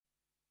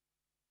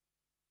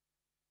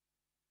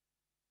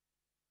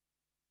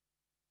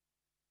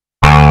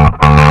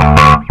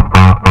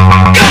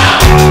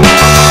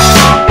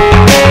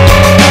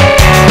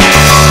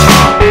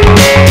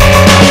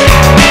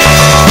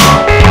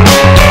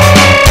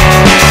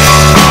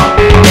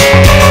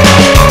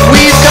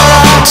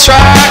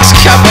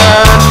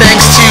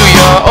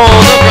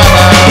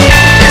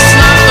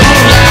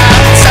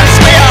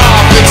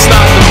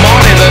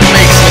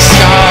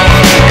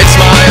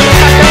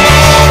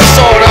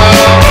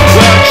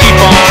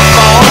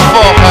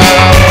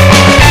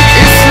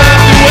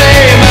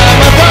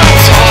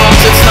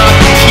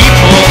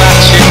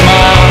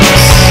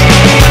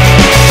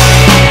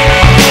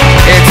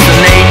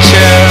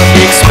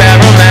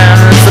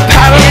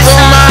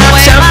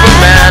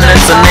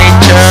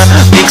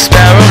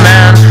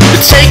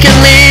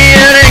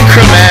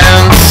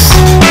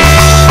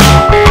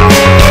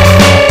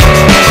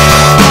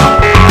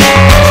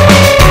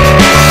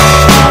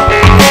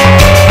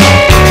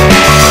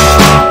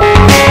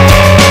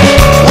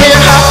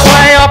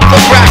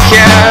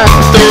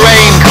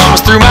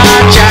comes through my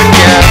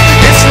jacket.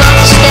 It's not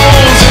the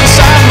stones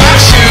inside my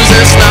shoes,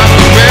 it's not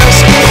the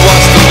risk of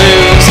what's to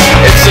lose.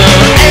 It's an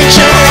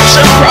ancient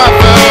Russian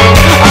proverb,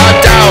 I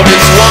doubt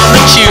it's one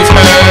that you've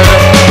heard.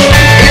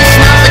 It's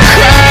not the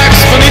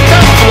cracks beneath the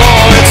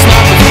floor, it's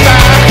not the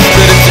fact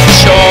that it's a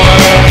chore.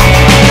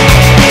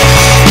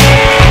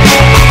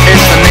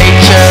 It's the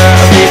nature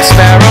of the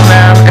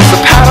experiment, it's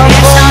the pattern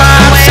for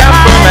my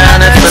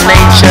temperament. It's the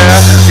nature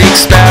of the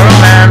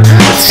experiment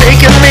that's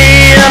taken me